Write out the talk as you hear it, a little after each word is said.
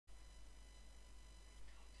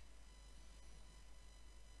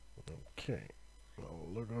Okay, well,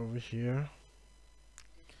 look over here.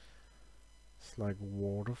 It's like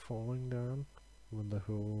water falling down when the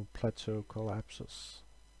whole plateau collapses.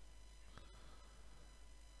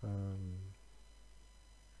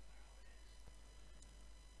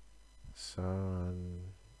 So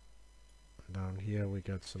down here we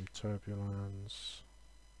got some turbulence,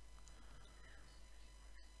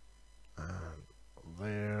 and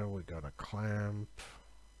there we got a clamp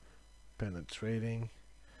penetrating.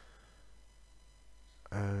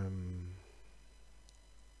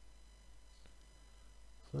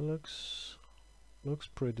 So looks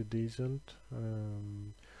pretty decent.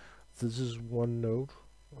 This is one node.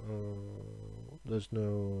 There's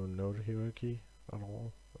no node hierarchy at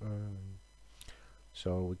all.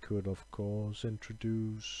 So we could of course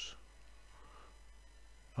introduce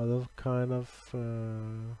other kinds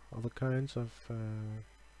of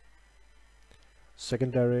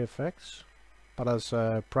secondary effects, but as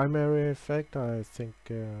a primary effect I think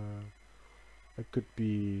it could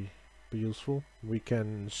be useful. We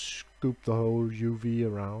can scoop the whole UV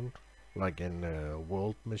around like in a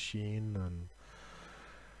world machine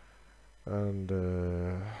and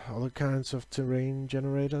other kinds of terrain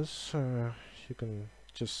generators. You can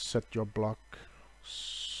just set your block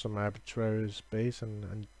some arbitrary space,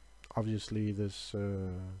 and obviously this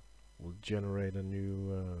will generate a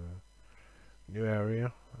new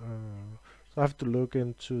area. So I have to look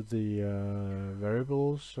into the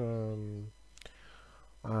variables and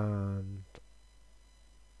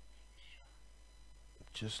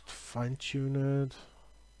just fine-tune it.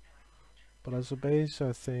 But as a base,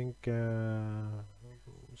 I think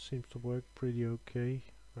seems to work pretty okay.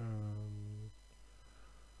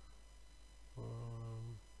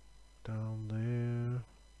 Down there,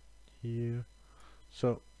 here.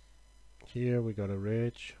 So here we got a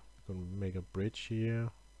ridge. We're gonna make a bridge here,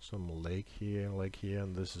 some lake here,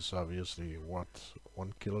 and this is obviously what,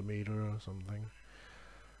 1 kilometer or something,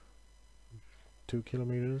 2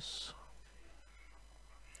 kilometers.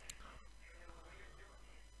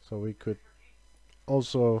 So we could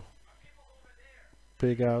also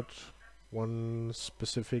pick out one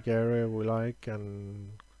specific area we like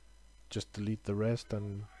and just delete the rest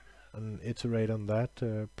and iterate on that,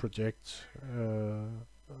 project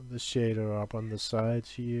the shader up on the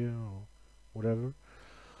sides here or whatever.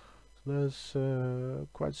 So there's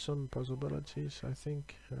quite some possibilities, I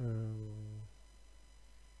think.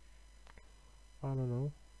 I don't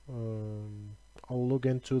know. I'll look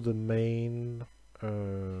into the main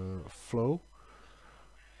flow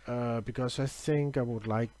because I think I would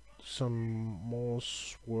like some more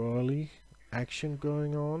swirly action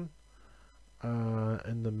going on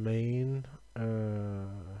in the main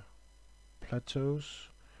plateaus.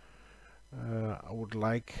 I would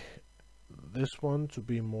like this one to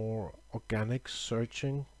be more organic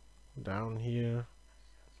searching down here.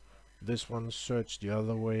 This one search the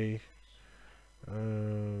other way. I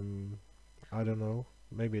don't know.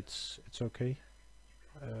 Maybe it's okay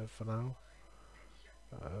for now.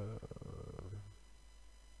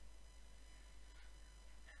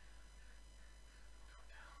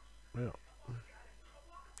 Yeah.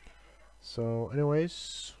 So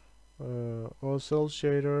anyways, OSL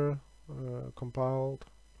shader compiled.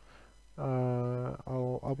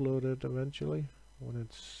 I'll upload it eventually when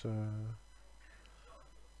it's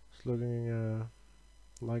looking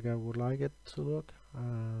like I would like it to look,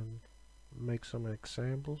 and make some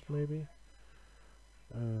examples maybe.